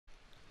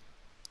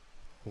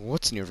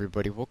What's new,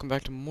 everybody? Welcome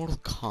back to Mortal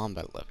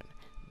Kombat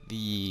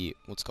 11.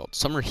 What's called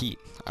Summer Heat.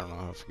 I don't know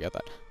how to forget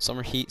that.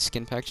 Summer Heat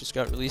skin pack just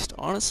got released.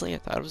 Honestly, I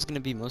thought it was going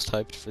to be most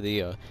hyped for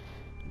the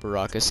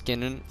Baraka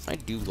skin, and I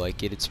do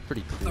like it. It's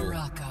pretty cool.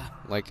 Baraka.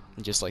 Like,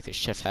 just like the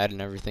chef hat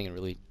and everything, it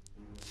really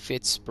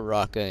fits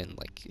Baraka, and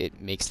like,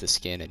 it makes the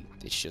skin, and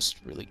it's just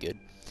really good.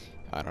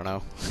 I don't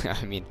know.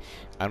 I mean,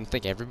 I don't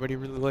think everybody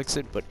really likes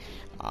it, but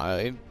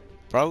it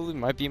probably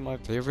might be my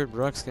favorite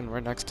Baraka skin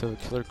right next to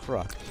Killer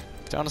Croc.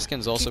 Katana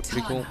skin's also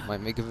pretty cool.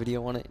 Might make a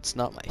video on it. It's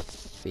not my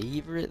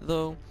favorite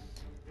though.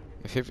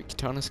 My favorite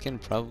Katana skin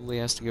probably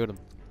has to go to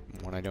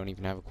one I don't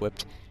even have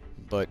equipped.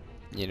 But,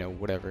 you know,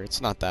 whatever.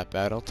 It's not that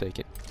bad. I'll take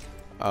it.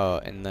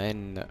 And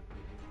then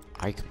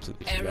I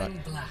completely forgot.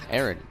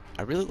 Erron.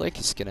 I really like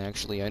his skin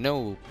actually. I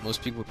know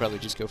most people would probably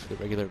just go for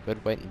the regular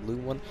red, white, and blue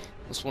one.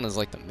 This one is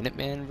like the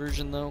Minuteman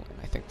version though, and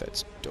I think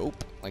that's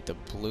dope. Like the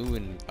blue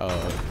and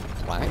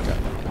black.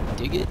 I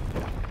dig it.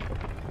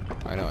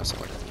 I know I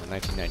sound like from the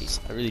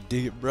 1990s. I really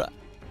dig it, bruh.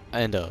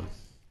 And,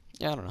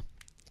 yeah, I don't know.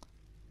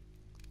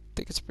 I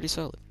think it's pretty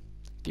solid.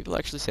 People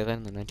actually say that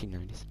in the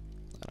 1990s.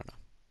 I don't know.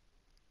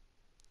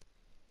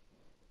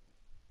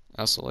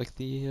 I also like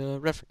the,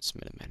 reference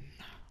Minutemen.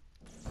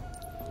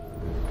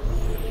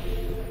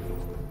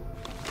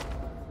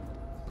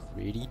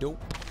 Pretty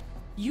dope.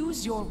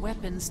 Use your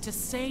weapons to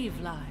save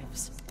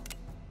lives.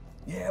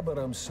 Yeah, but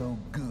I'm so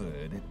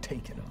good at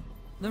taking them.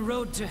 The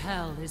road to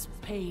hell is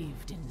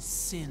paved in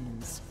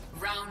sins.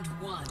 Round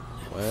one.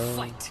 Well,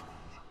 fight.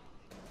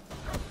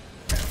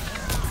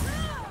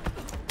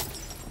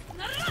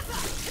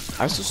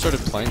 I also started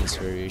playing this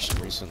variation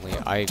recently.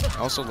 I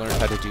also learned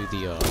how to do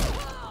the,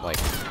 like,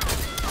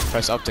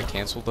 press up to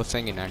cancel the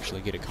thing and actually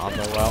get a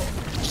combo out,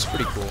 which is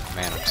pretty cool.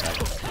 Man, I'm sad.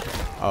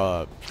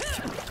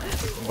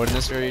 But in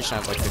this variation, I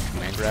have, like, the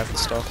command grab and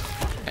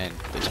stuff, and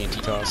the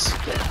TNT toss.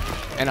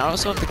 And I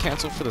also have the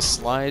cancel for the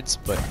slides,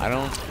 but I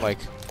don't, like...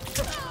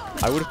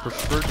 I would have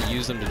preferred to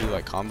use them to do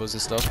like combos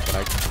and stuff, but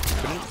I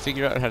couldn't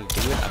figure out how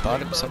to do it. I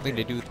thought it was something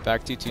to do with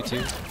back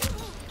 222,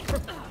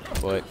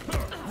 but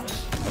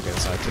okay,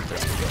 so I took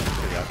throws.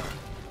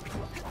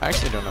 I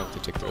actually don't know if the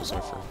tick throws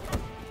are for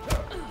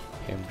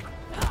him.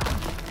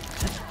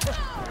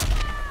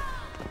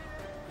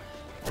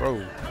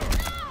 Bro,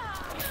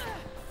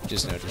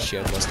 just noticed she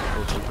had less than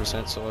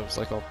 14%, so I was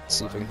like, I'll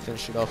see if I can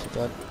finish it off with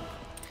that.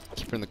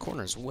 Keep her in the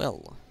corner as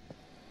well.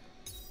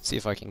 See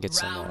if I can get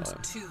some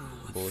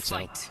bullets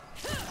out.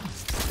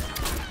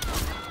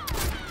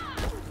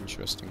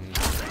 Interesting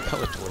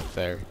pellet torque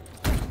there.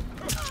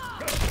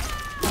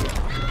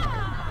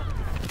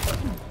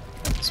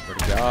 Swear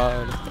to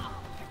God.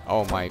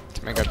 Oh, my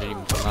command grab didn't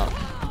even come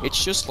out.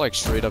 It's just like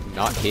straight up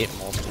not hit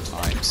multiple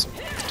times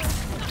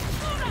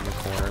in the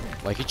corner.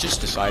 Like it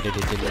just decided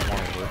it didn't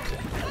want to work.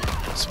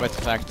 Despite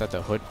the fact that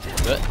the hood,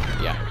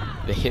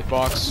 the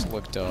hitbox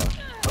looked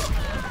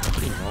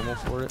pretty normal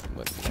for it,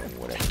 but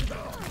whatever.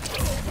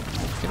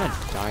 I'm gonna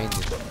die in the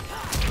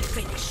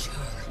finish.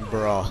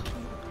 Bruh.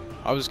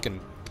 I was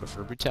gonna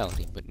prefer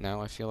brutality, but now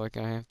I feel like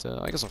I have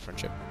to. I guess I'll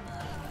friendship.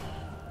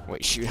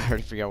 Wait, shoot, I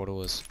already forgot what it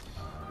was.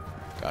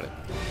 Got it.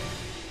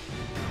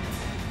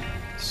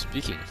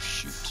 Speaking of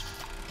shoot.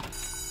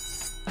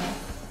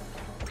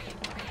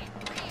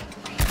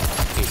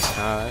 It's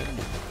time.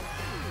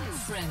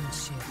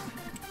 Friendship.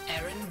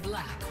 Erron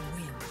Black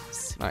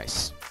wins.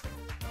 Nice.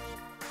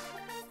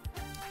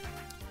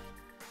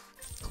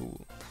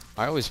 Cool.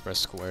 I always press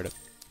square to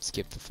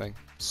skip the thing,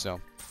 so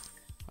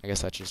I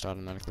guess that just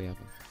automatically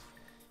happened.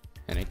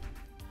 And it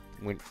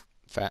went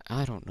fat.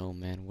 I don't know,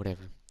 man.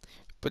 Whatever.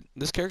 But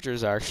this character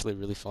is actually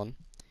really fun.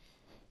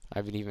 I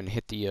haven't even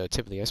hit the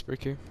tip of the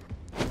iceberg here.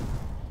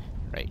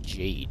 Right,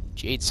 Jade.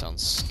 Jade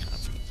sounds kind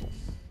of painful.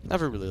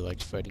 Never really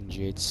liked fighting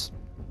Jades.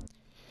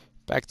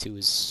 Back 2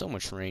 is so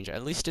much range.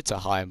 At least it's a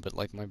high, but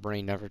like my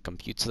brain never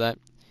computes that.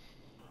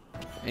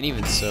 And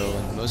even so,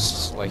 in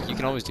most, like, you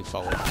can always do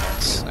follow-up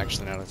attacks,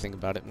 actually, now that I think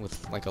about it,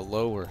 with, like, a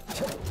low or...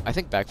 I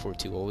think back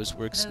 4-2 always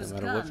works, no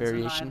matter what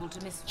variation.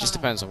 Just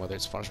depends on whether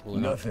it's punishable or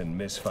not. Nothing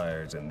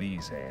misfires in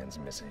these hands,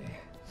 Missy.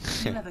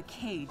 You have a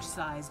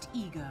cage-sized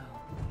ego.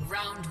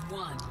 Round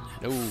one.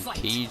 No fight.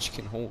 cage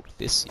can hold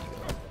this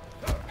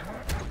ego.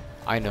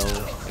 I know,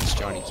 it's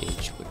Johnny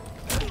Cage, but...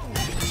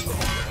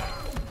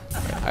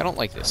 Right, I don't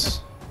like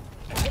this.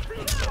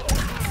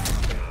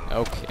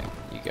 Okay,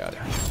 you got it.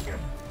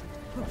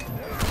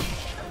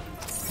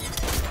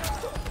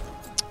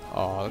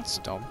 Oh, that's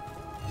dumb.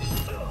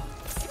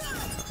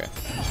 Okay.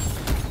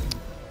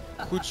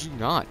 Could you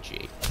not,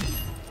 Jake?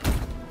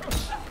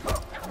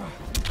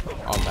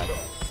 Oh, man.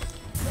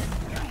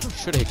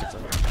 Should have hit it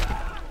from.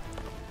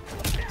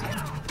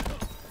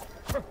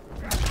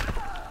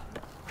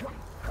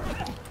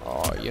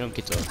 Oh, you don't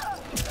get to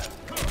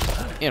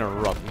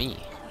interrupt me.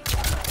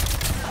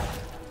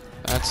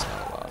 That's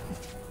not allowed.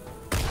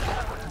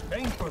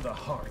 Aim for the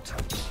heart.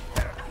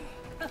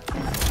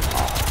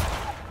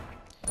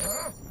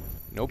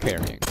 No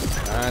parrying.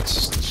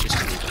 That's just.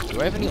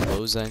 Do I have any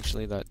lows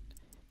actually that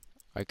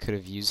I could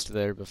have used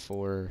there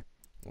before?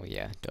 Well,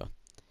 yeah, duh.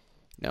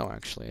 No,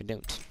 actually, I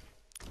don't.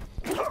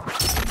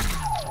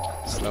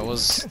 That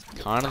was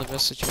kind of the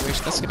best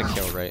situation. That's gonna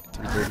kill, right?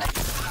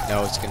 330.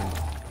 No, it's gonna.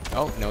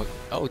 Oh no.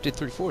 Oh, it did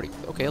 340.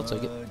 Okay, I'll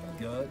take it.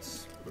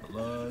 Guts,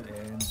 blood,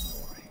 and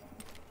glory.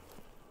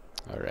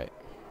 All right.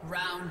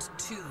 Round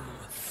 2,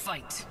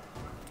 fight.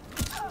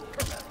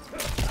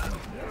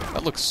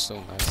 That looks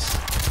so nice.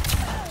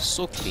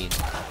 So clean.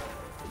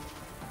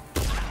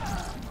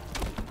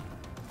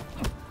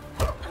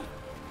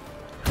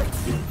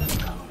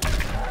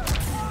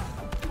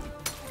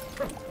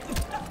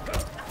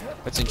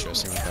 That's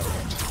interesting what that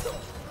worked.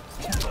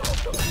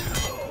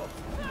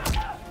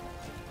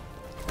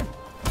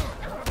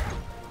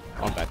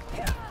 Oh, I'm bad.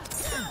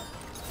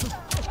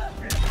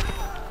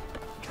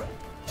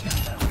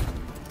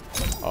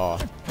 Oh.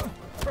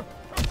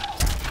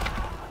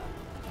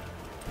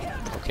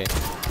 Okay.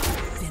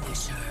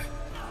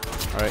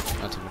 Alright,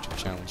 not too much of a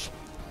challenge.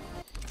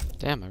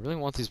 Damn, I really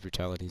want these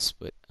brutalities,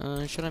 but,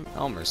 should I?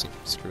 Oh, mercy.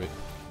 Screw it.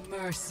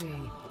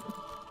 Mercy.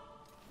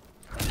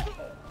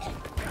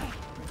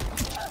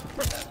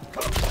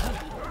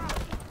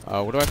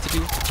 What do I have to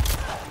do?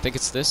 I think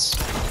it's this.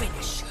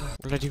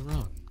 What did I do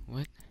wrong?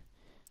 What?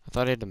 I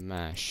thought I had to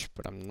mash,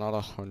 but I'm not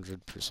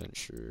 100%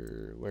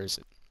 sure. Where is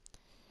it?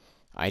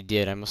 I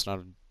did. I must not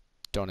have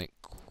done it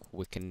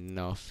quick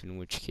enough, in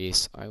which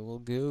case I will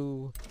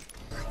go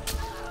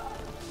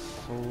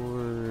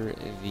for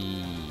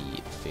the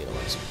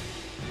fatalizer.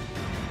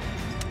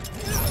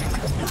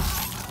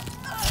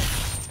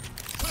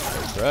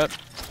 Crap.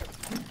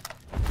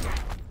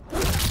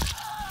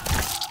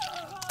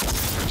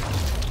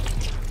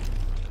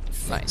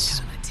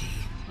 Nice.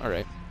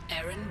 Alright.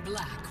 Erron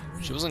Black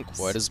wins. She wasn't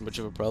quite as much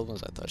of a problem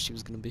as I thought she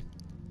was gonna be.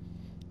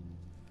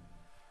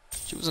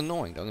 She was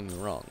annoying, don't get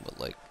me wrong, but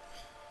like,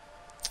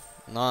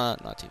 not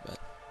too bad.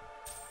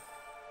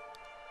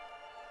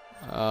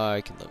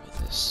 I can live with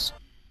this.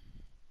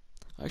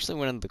 I actually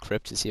went into the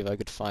crypt to see if I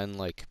could find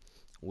like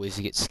ways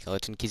to get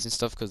skeleton keys and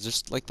stuff, because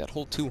there's like that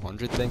whole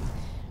 200 thing.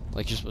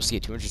 Like you're supposed to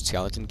get 200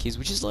 skeleton keys,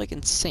 which is like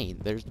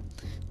insane. There's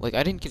like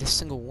I didn't get a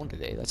single one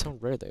today. That's how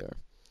rare they are.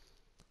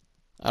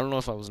 I don't know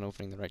if I wasn't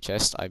opening the right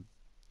chest. I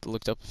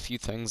looked up a few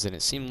things and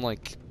it seemed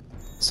like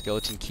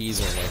skeleton keys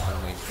are like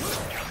only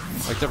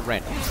like they're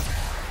random.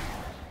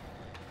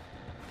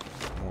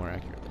 More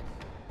accurately.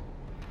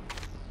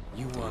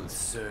 You once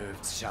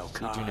served Shao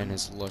Kahn. Fujin and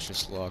his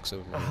luscious locks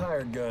over A here.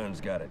 hired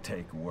gun's gotta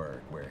take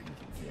work where he can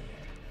get it.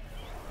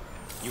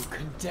 You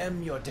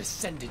condemn your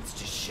descendants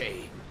to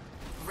shame.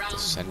 Round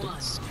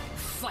Descendants? 1,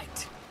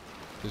 fight.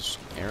 Does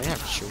Erron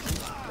have children?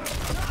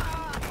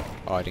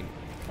 Oh, I didn't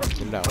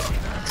get it out.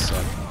 So.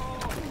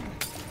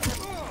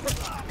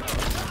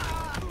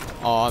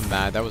 Oh, I'm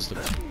mad. That was the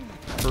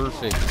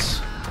perfect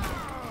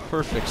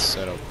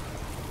setup.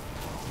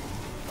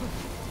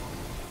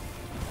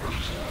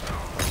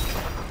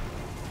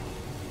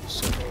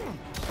 So,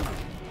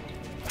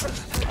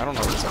 I don't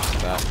know what's up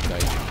with that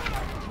guy.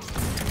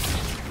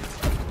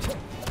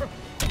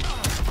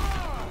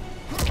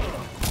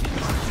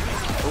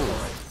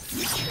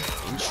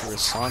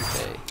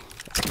 Interessante.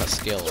 That's gonna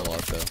scale a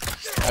lot though.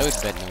 I would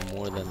bet no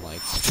more than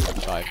like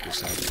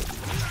 35%.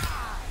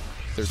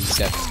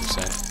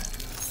 37%.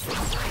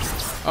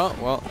 Oh,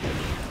 well.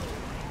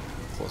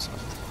 Close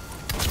enough.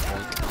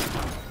 Boink.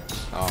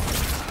 Oh.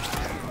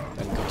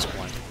 Then goes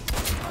blind.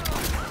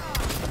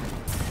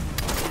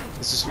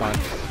 This is fine.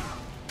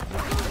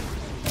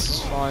 This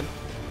is fine.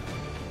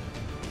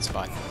 It's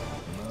fine.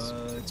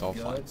 It's all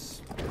fine.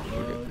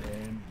 We're good.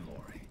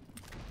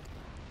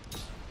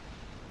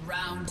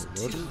 Round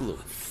Blood 2, and blue.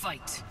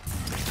 fight.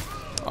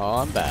 Oh,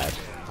 I'm bad.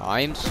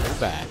 I'm so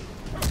bad.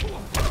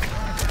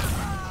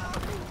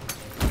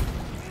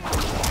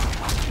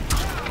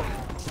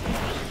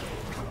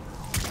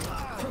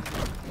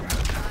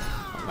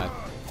 I'm mad.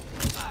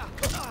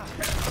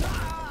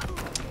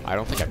 I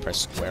don't think I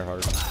pressed square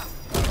hard.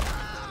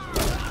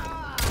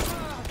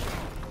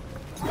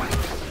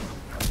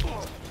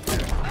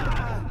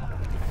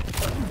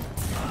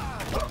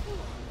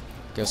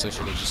 Guess I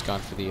should have just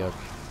gone for the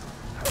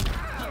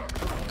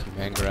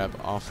command grab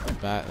off the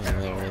bat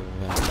there.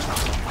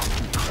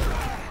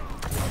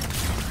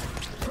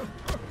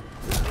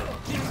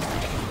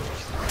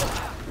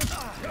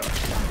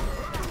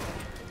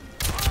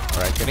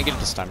 Alright, gonna get it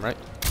this time, right?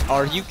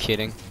 Are you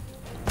kidding?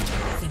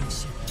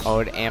 Oh,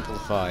 it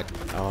amplified.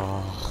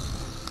 Oh.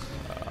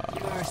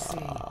 Mercy. I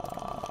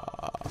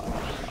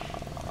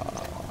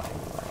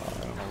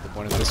don't know what the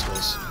point of this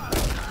was.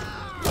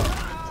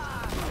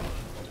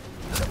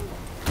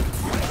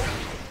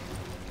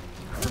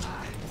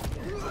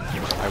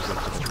 I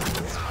ripped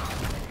it.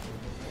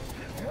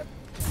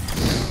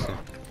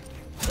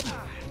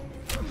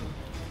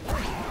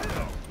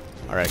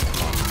 Alright,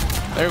 come on.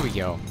 There we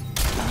go.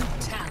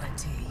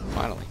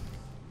 Finally.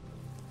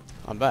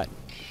 I'm bad.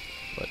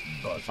 But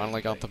I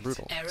finally got the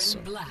brutal. So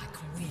I'll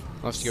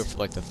have to go for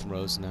like the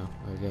throws now,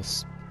 I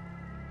guess.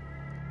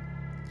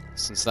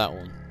 Since that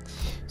one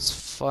is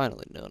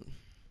finally done.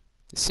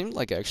 It seemed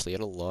like I actually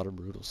had a lot of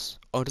brutals.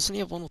 Oh, doesn't he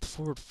have one with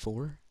forward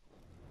 4?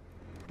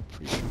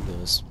 Pretty sure he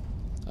does.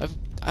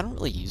 I don't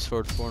really use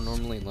forward 4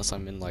 normally unless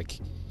I'm in like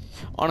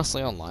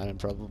Honestly, online I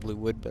probably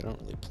would, but I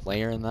don't really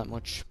play Erron that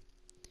much.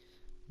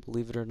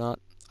 Believe it or not.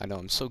 I know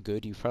I'm so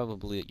good,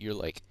 you're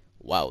like,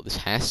 wow, this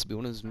has to be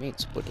one of his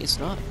mates, but it's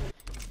not.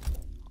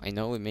 I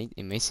know it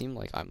may seem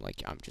like I'm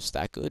just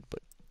that good,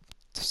 but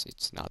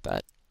it's not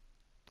that.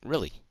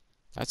 Really.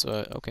 That's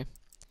okay.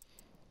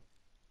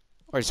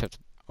 Or I just have to,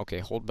 okay,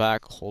 hold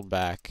back, hold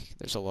back.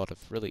 There's a lot of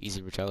really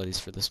easy brutalities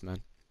for this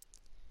man.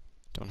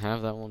 Don't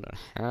have that one, don't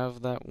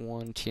have that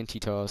one. TNT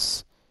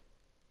toss.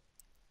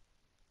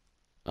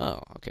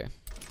 Oh, okay.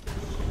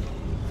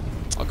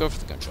 I'll go for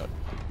the gunshot.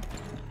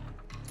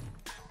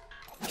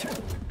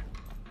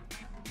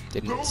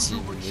 Didn't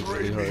seem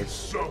majorly hard.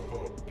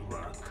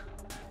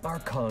 Our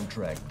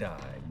contract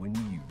died when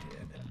you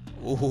did.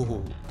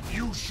 Ooh.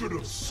 You should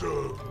have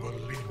served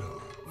Melina.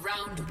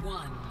 Round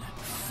 1.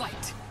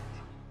 Fight.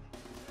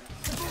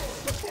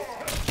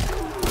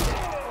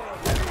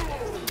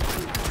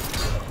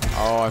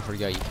 Oh, I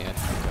forgot you can't.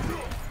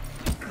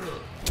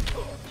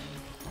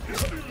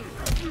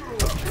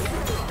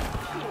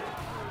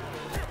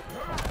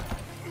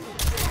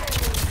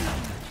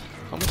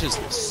 How much is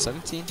this?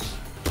 17?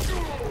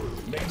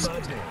 Made my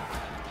day.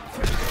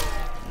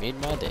 Made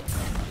my day.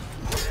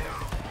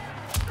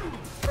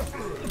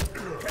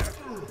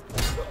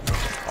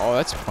 Oh,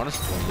 that's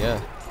punishable,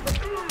 yeah.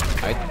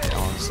 I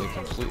honestly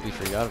completely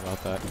forgot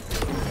about that.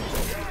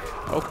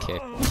 Okay.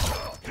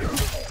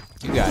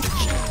 You got it.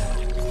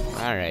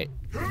 Alright.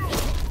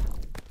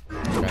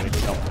 Try to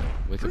jump.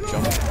 Wake up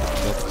jump. Is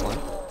that the plan?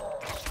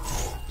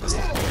 That's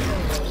the plan.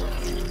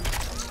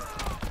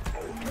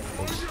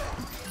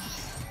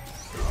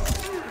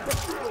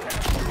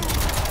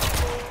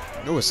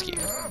 No escape.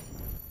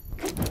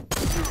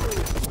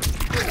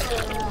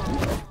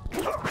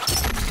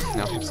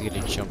 Now he's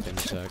gonna jump in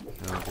attack.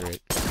 Oh,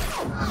 great.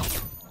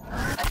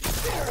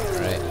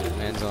 Alright,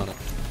 man's on it.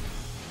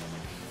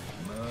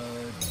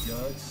 Mud,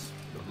 guts,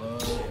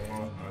 blood,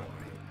 and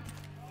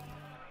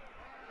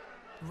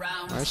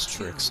Round Nice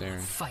 2. tricks,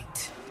 Erron.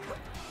 Fight.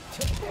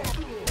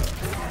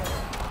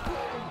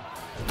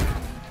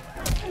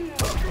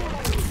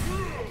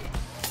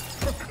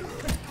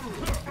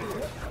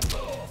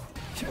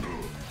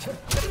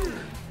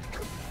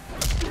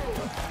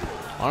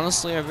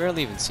 Honestly, I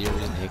barely even see a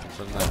reason to hit him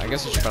from that. I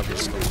guess I should probably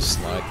just go to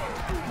slide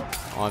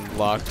on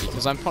block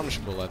because I'm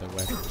punishable either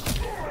way.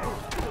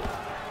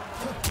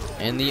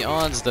 And the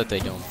odds that they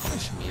don't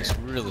punish me is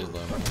really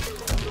low.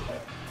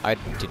 I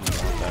didn't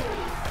want that.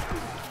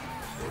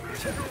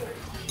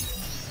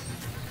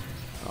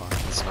 Oh,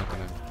 he's not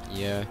gonna...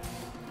 Yeah.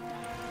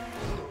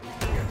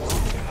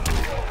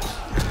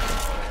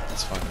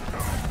 That's fine.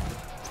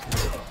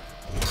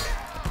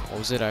 What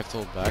was it I have to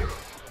hold back?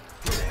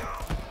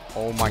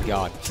 Oh my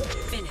god.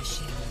 Finish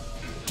him.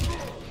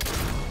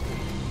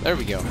 There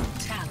we go.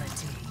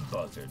 Brutality.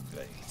 buzzard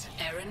blade.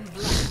 Erron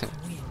Black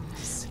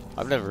wins.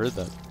 I've never heard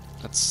that.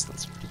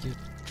 That's pretty good.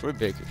 Troy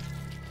Baker.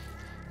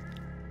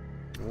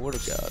 What a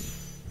god.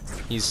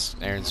 He's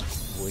Aaron's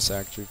voice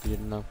actor, if you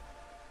didn't know.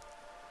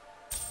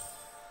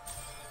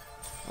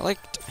 I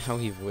liked how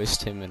he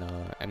voiced him in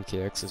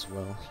MKX as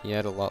well. He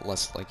had a lot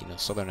less, like,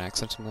 southern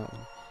accent in that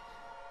one.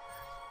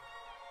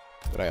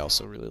 But I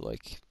also really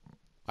like...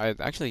 I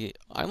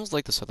almost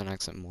like the southern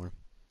accent more.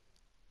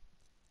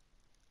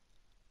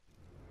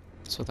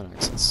 Southern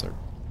accents are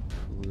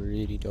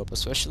pretty dope,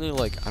 especially,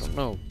 like, I don't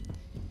know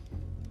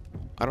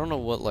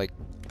what, like,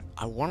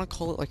 I want to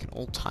call it, like, an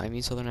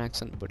old-timey southern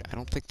accent, but I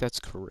don't think that's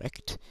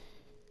correct.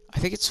 I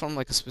think it's from,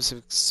 like, a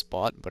specific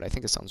spot, but I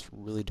think it sounds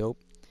really dope.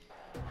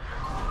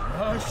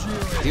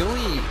 The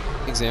only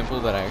example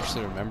that I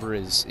actually remember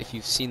is if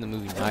you've seen the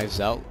movie Knives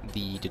Out,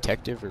 the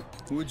detective, or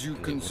would you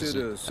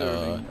consider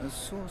serving as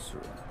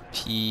sorcerer?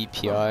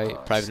 PI,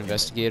 private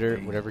investigator,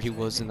 whatever he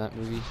was in that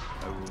movie,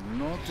 I will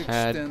not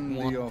had extend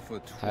one, the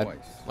offer had twice.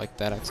 like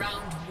that accent.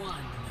 Round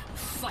one,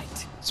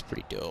 fight. It's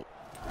pretty dope.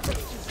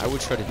 I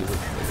would try to do it.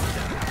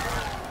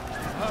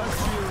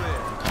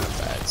 Kind of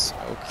bad.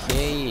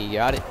 Okay, you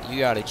got it. You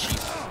got it, Chief.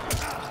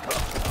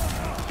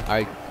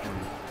 Okay.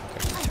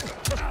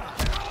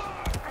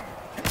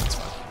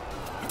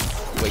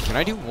 Wait, can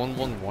I do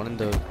 1-1-1 in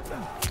the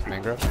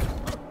command grab?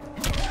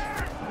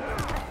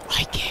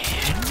 I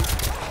can?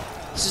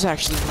 This is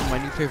actually one of my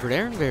new favorite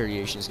Erron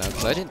variations now,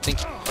 because I didn't think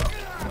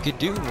you could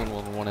do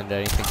 1-1-1 into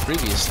anything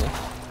previously.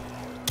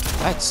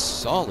 That's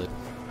solid.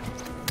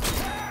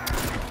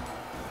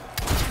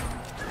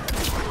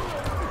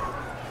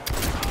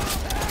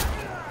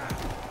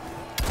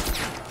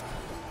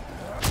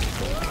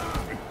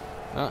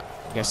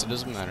 I guess it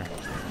doesn't matter.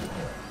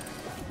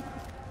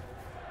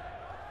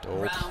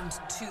 Dope. Round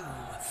two,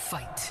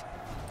 fight.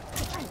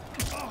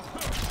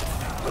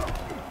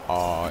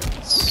 Aw,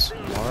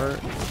 smart.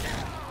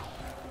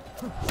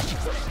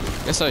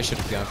 Guess I should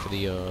have gone for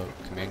the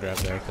command grab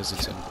there, because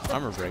it's an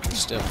armor breaker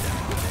still.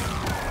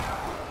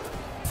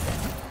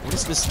 What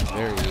is this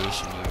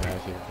variation you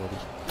have here, buddy?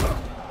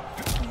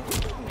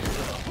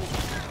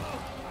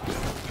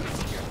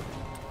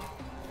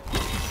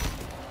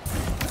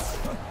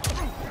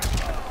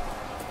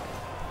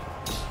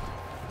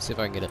 See if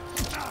I can get it.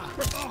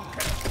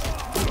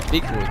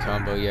 Big boy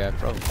combo, yeah,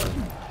 probably.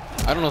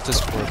 I don't know if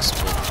this works,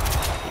 but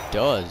it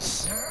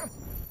does.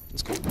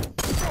 Let's go.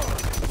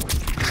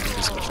 Let's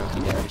do some chunky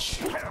damage.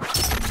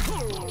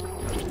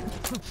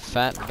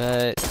 Fat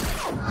bet.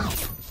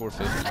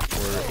 450,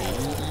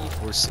 480,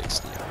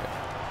 460. Okay.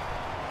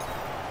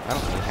 I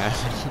don't really have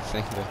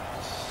anything to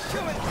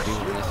do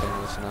anything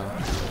with now.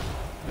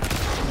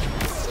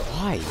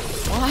 Why?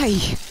 Why?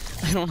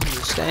 I don't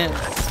understand.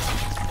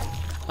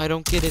 I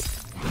don't get it.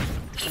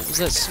 What was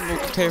that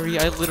smoke parry?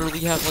 I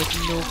literally have like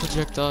no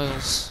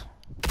projectiles.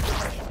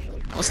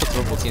 Unless the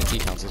purple TNT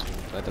counts as well.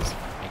 That doesn't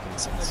make any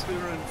sense.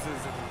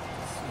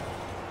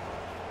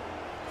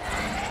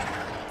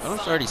 I don't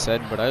know if I already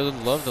said, but I would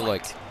love to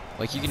like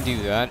you can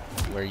do that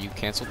where you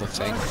cancel the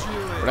thing,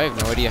 but I have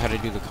no idea how to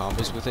do the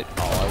combos with it.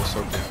 Oh, I was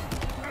hoping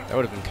that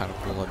would have been kind of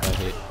cool if that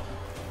hit.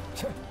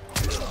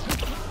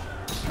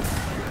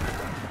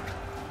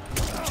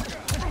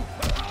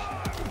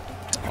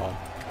 Oh,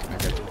 can I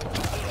get the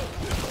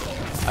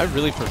top? I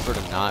really prefer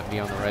to not be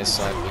on the right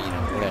side, but you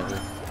know, whatever.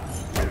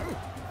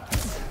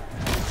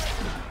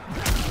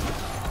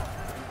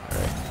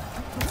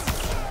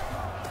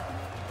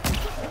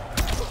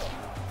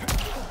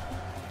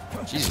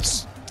 Alright.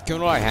 Jesus. What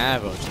do I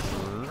have?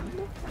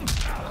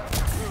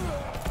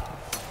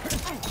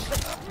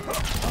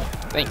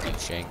 Thank you,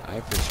 Shang. I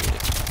appreciate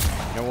it.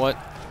 You know what?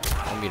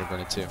 I want me to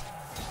burn it too.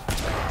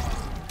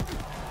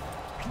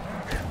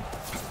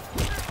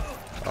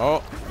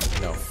 Oh,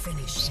 no.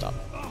 Stop.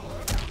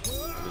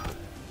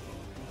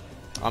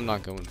 I'm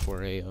not going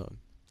for a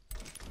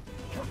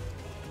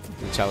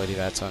brutality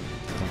that time.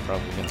 I'm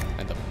probably going to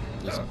end up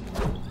losing.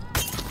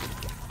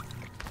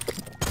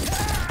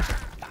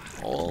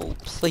 Oh,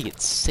 play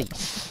it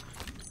safe.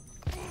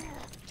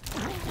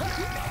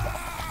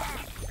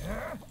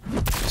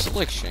 I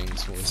like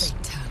Shang's voice.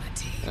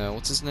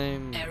 What's his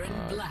name?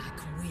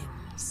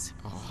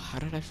 Oh, how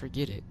did I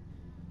forget it?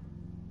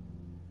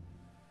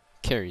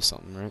 Carry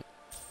something, right?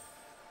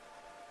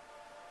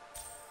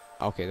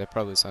 Okay, that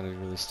probably sounded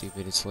really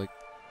stupid. It's like,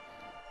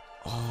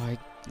 oh, I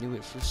knew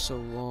it for so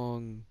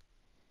long.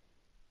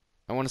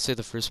 I want to say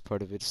the first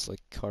part of it's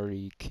like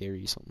carry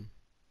something.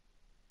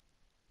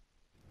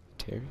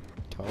 Terry?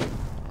 Tar? I don't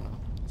know.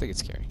 I think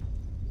it's carry.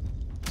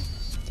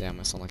 Damn,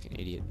 I sound like an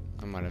idiot.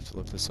 I might have to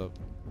look this up.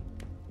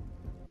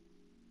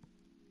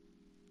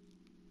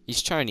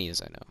 He's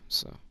Chinese, I know,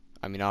 so...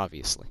 I mean,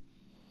 obviously.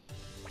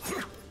 I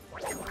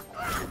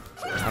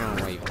don't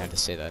know why I even had to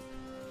say that.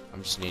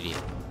 I'm just an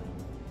idiot.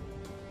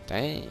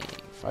 Dang,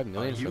 5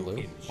 million for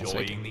loot.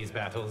 Enjoying these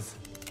battles?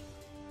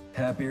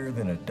 Happier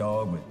than a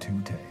dog with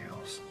two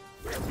tails.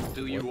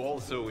 Do you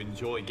also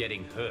enjoy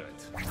getting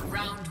hurt?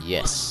 Round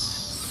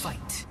yes. One,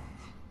 fight.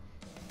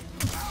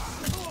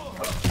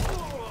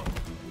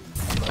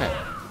 Right.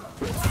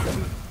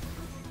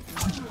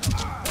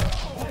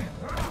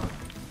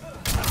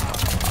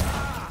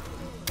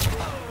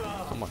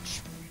 How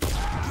much?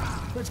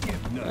 Let's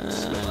get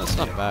nuts. That's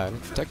not bad.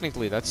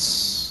 Technically,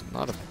 that's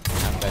not a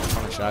bad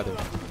punish either.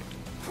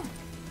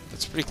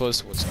 That's pretty close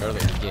to what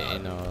Scarlet would get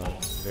in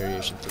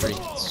Variation 3.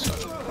 So.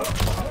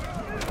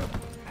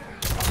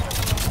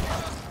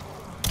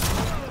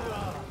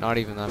 Not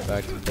even that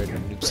bad compared to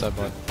Noob Sub,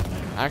 but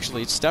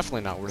actually, it's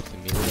definitely not worth the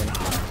melee.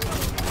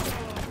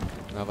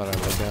 Now that I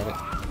look at it,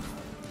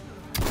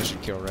 I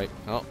should kill right.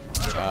 Oh,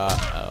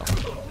 oh.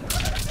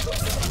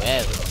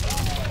 Well,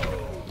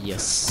 you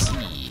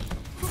see,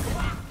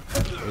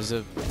 there's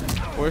a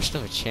portion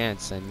of a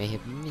chance I may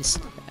have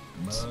missed that.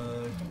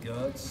 Mud,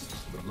 guts,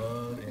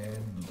 blood,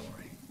 and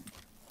glory.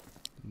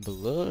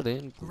 Blood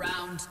and glory.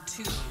 Round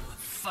 2,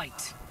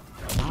 fight.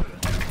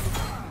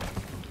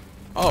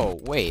 Oh,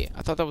 wait,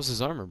 I thought that was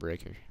his armor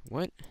breaker.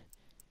 What?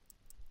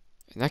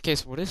 In that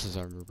case, what is his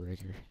armor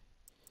breaker?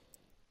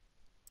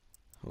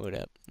 Hold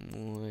up.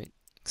 What?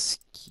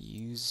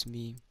 Excuse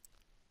me?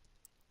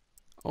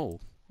 Oh,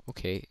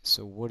 okay,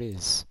 so what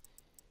is...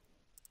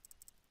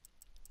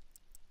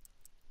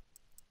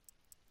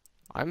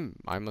 I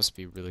must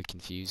be really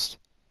confused.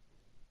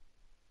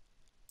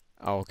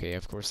 Oh, okay,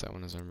 of course that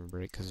one is armor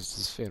break, because it's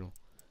his fatal.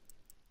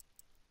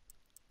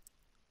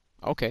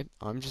 Okay,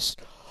 I'm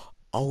just...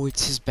 Oh,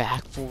 it's his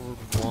back forward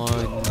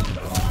one. Oh,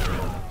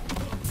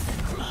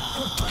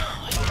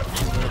 I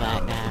remember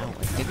that now.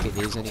 I think it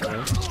is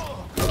anyway.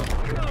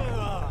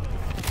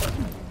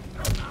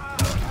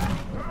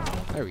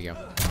 There we go.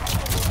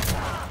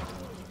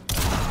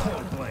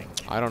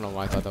 I don't know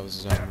why I thought that was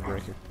his armor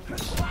breaker.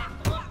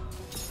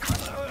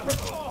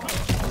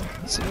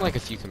 It seemed like a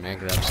few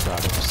command grabs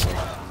got it, so...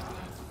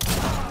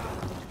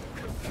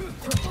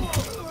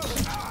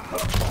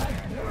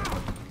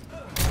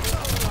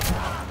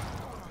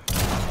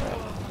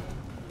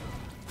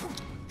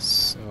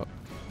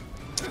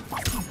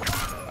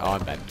 Oh,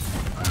 I'm bad.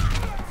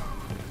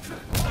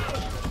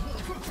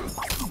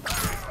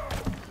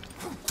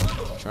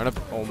 Trying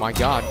to... Oh my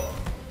god.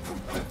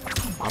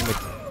 I'm the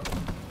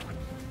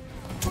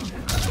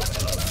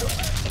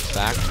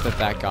fact that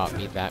that got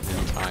me that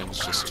many times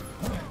just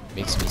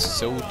makes me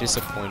so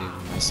disappointed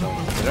in myself.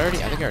 Did I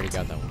already... I think I already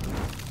got that one.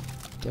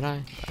 Did I?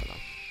 I don't know.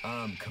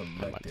 I'm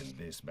collecting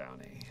this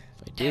bounty.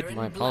 If I did,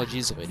 my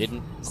apologies. If I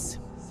didn't,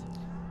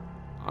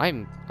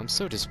 I'm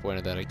so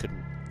disappointed that I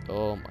couldn't.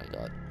 Oh my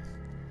god.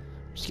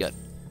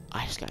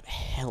 I just got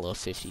hella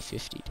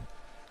 50-50'd.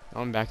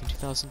 Now I'm back in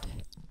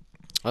 2010.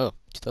 Oh,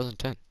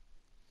 2010.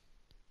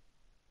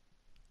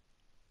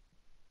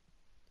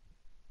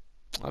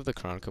 I have the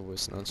Chronica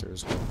voice announcer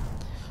as well.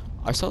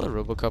 I saw the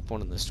RoboCup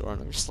one in the store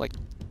and I'm just like,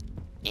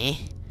 eh.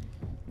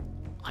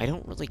 I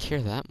don't really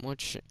care that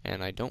much,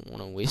 and I don't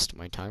want to waste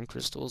my time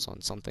crystals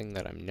on something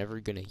that I'm never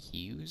gonna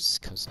use,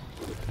 because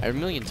I a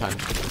million times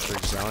would prefer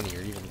Johnny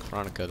or even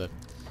Chronica.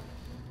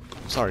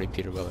 Sorry,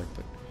 Peter Weller,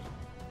 but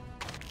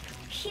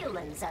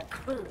Humans are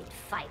crude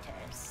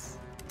fighters.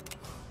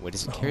 what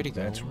is it? Carry to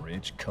go? That's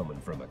rich coming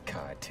from a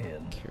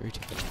Kai-10. Carry to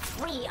go.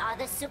 We are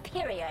the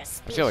superior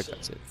species. I feel like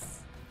that's it.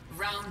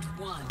 Round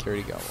one.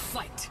 Carry to go.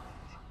 Fight.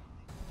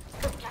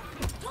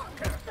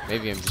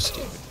 Maybe I'm just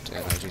stupid,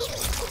 and I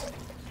just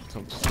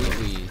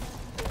completely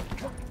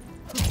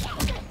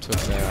took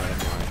that out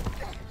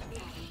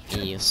of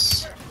my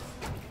ass.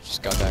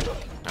 Just got that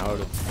out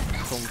of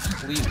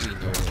completely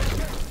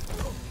nowhere.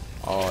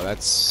 Oh,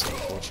 that's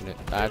unfortunate.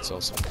 That's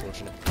also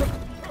unfortunate.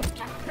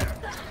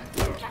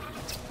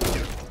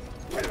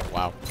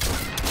 Wow.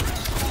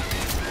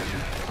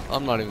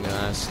 I'm not even gonna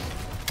ask.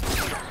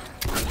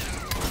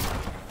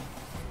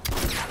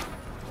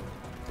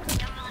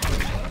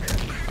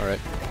 Alright.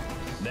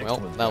 Well,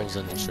 that was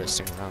an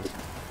interesting round.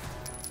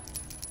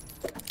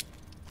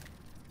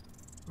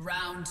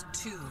 Round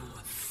two.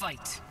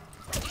 Fight.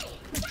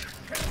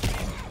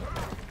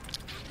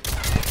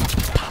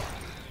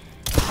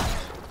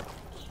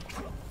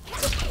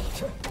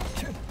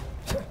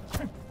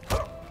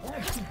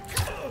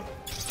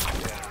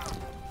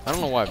 I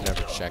don't know why I've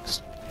never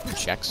checked.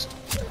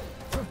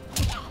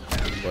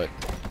 But,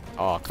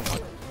 oh, come on.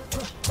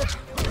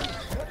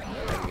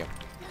 There we go.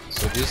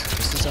 So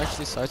this is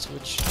actually side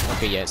switch?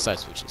 Okay, yeah, it's side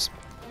switches.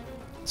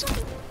 Let's go.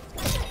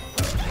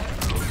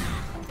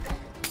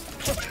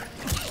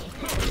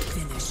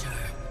 Finish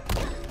her.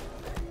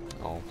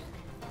 Oh.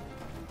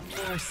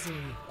 Mercy.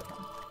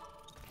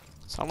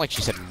 Sound like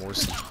she said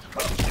Morsi.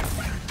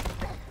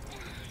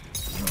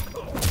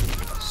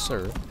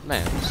 Sir,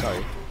 ma'am,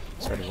 sorry.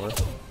 Sorry to work.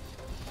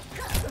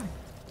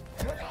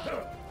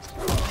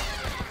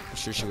 I'm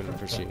sure she would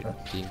appreciate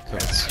being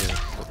called sir.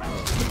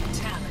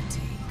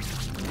 Brutality.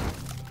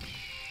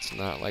 It's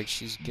not like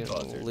she's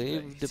gonna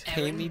live to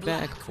pay me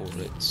back for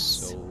it,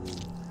 so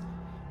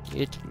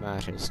it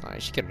matters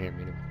not. She can hear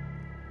me.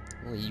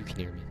 Only you can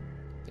hear me,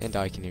 and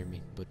I can hear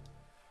me, but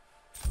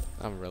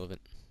I'm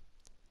irrelevant.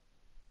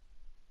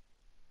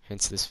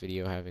 Hence this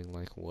video having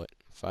like what,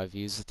 5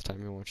 views at the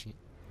time you're watching it?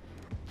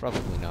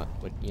 Probably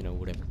not, but you know,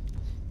 whatever.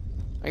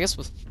 I guess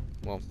with,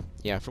 well,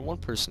 yeah, for one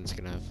person it's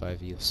gonna have 5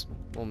 views.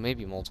 Well,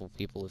 maybe multiple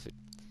people if it,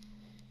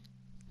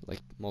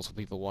 like, multiple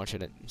people watch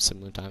it at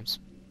similar times.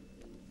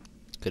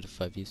 Could have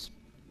 5 views.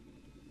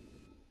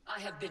 I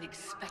have been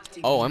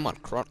expecting. Oh, I'm on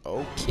okay.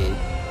 I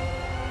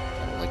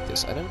don't like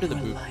this. I never did the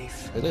boot.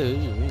 Life.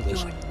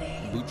 English. Your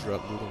name. Boot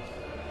drop boodle.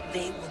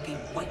 They will be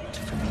wiped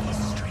from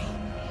history.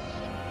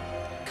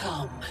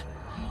 Come.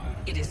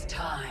 It is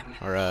time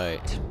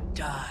Alright. to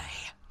die.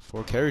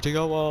 For Carry to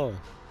go on.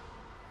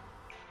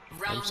 I'm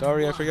Round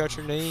sorry I one. forgot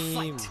your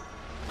name. Fight.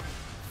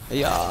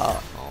 Yeah.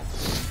 Oh,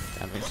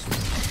 damn it.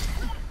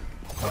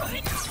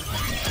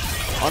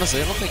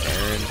 Honestly, I don't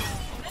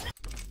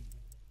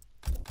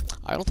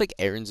think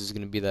Erron's is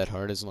gonna be that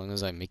hard as long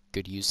as I make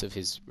good use of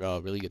his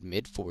really good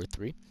mid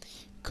 4-3,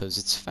 because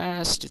it's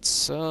fast.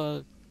 It's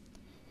you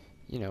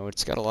know,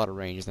 it's got a lot of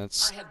range.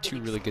 That's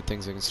two really good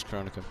things against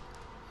Chronica.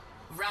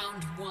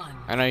 Round one.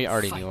 And I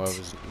already Fight. knew I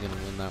was gonna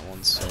win that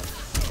one, so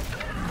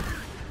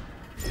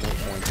no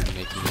point in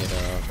making it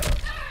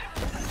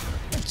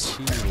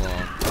too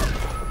long.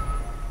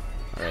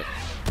 Alright.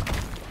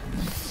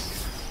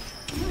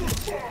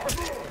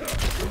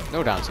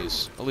 No down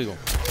twos. Illegal.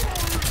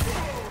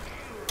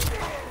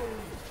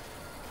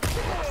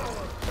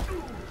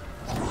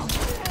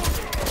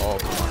 Oh,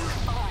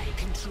 come on. I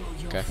control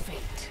your Okay.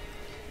 fate.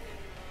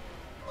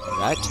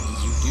 That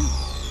you do.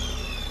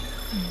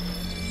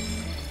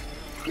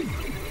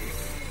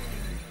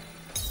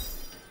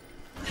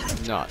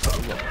 Not.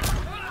 Look.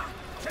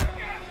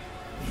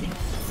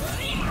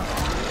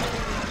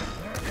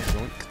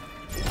 Yoink.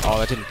 Oh,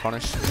 that didn't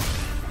punish.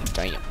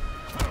 Damn.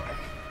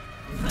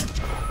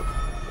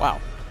 Wow.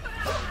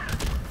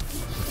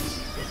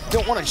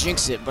 Don't want to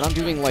jinx it, but I'm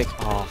doing like,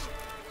 oh,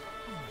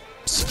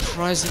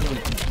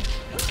 surprisingly.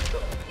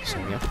 So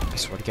yeah, I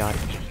swear to God.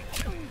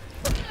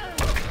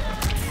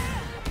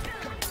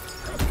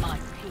 My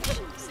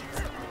patience.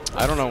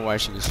 I don't know why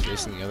she was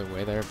facing the other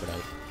way there, but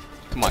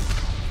come on.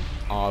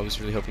 Oh, I was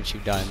really hoping she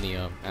would die in the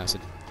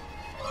acid.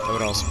 That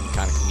would also be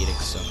kind of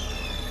comedic, so.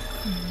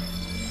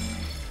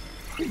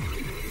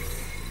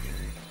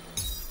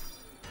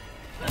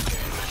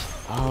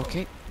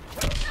 Okay.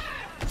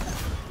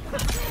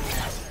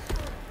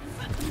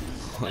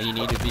 All you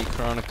need to beat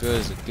Chronica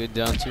is a good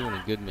down 2 and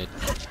a good mid.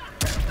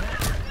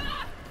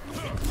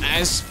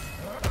 As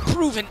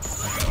proven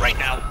right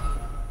now.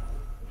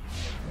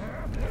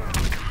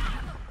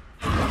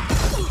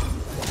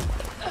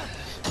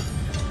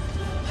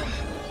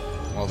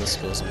 this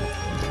goes, I'm gonna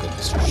look up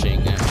Mr.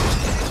 Shing after.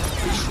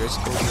 Pretty sure it's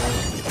going well.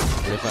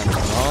 But if I'm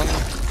wrong,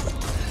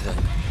 then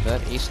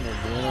that Ace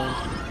Norbueno.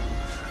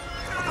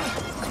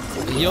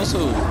 He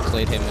also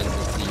played him in the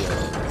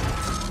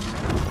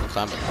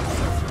Climate.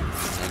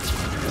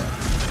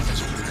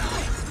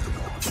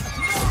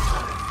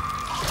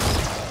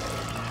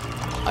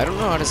 I don't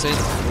know how to say it.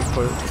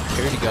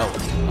 Terry Gallo.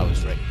 I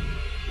was right.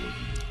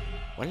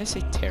 Why did I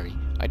say Terry?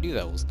 I knew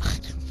that was.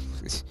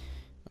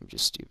 I'm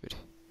just stupid.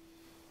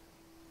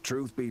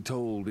 Truth be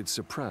told, it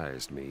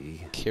surprised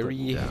me.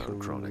 Carrie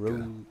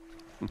Chronica.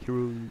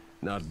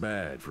 Not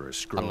bad for a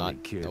scrawny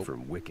kid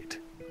from Wicket.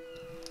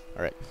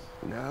 Alright.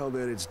 Now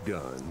that it's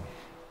done,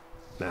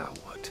 now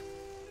what?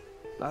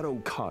 I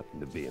don't cotton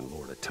to being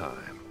Lord of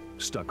Time,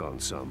 stuck on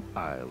some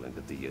island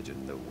at the edge of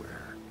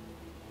nowhere.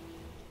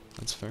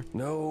 That's fair.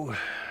 No,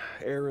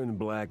 Erron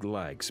Black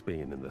likes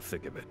being in the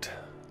thick of it.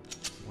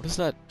 What is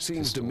that?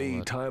 Seems to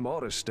me time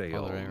ought to stay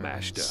all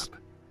mashed up.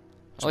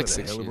 I like It's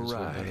been a 6 hell of a years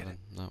better ride. than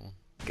that one.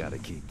 Gotta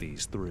keep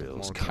these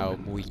thrills More coming.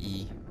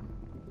 cowboy-y.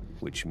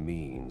 Which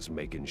means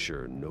making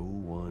sure no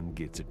one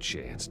gets a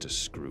chance to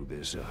screw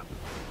this up.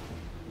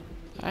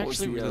 I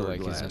Once actually the really like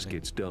his hourglass ending.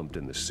 gets dumped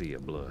in the sea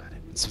of blood,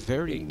 It's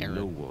very ain't Erron.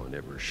 no one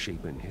ever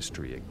shaping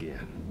history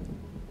again.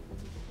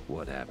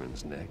 What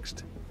happens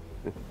next?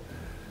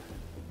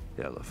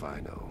 Hell if I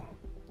know.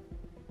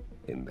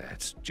 And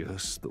that's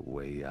just the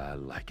way I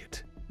like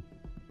it.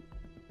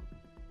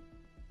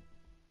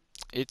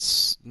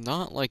 It's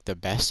not like the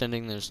best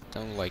ending. There's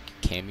no like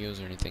cameos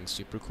or anything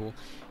super cool,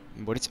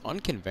 but it's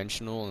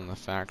unconventional in the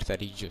fact that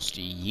he just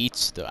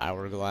yeets the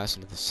hourglass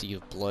into the sea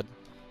of blood.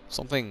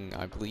 Something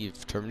I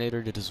believe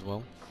Terminator did as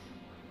well.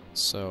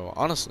 So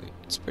honestly,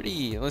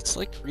 it's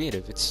like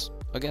creative. It's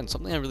again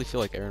something I really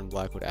feel like Erron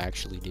Black would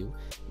actually do.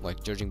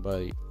 Like judging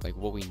by like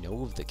what we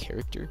know of the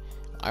character,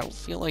 I don't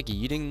feel like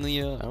yeeting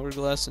the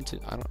hourglass into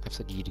I've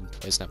said yeeting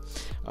twice now.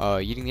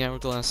 Yeeting the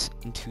hourglass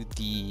into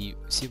the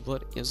sea of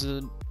blood is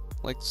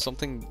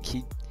something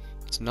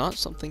it's not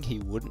something he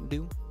wouldn't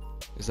do.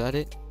 Is that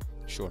it?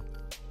 Sure.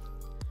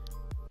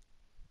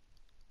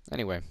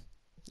 Anyway,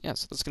 yeah,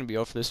 so that's gonna be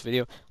all for this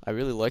video. I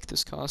really like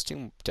this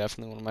costume.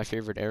 Definitely one of my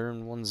favorite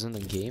Erron ones in the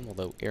game,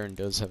 although Erron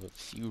does have a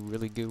few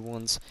really good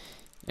ones.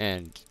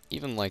 And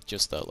even like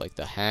just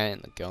the hat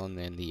and the gun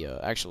and the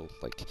actual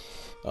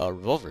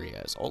revolver he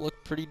has all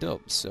look pretty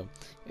dope. So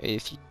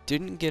if you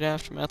didn't get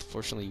Aftermath,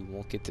 unfortunately you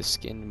won't get the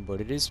skin, but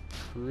it is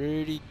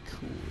pretty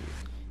cool.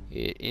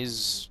 It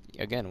is,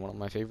 again, one of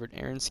my favorite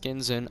Erron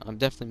skins, and I'm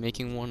definitely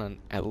making one on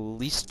at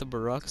least the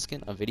Baraka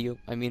skin, a video,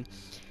 I mean.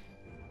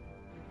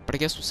 But I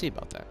guess we'll see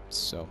about that.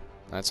 So,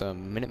 that's a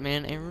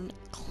Minuteman Erron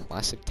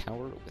Classic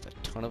Tower with a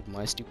ton of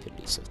my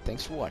stupidity. So,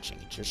 thanks for watching,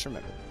 and just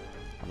remember,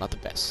 I'm not the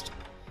best.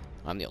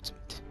 I'm the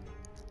ultimate.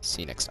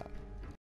 See you next time.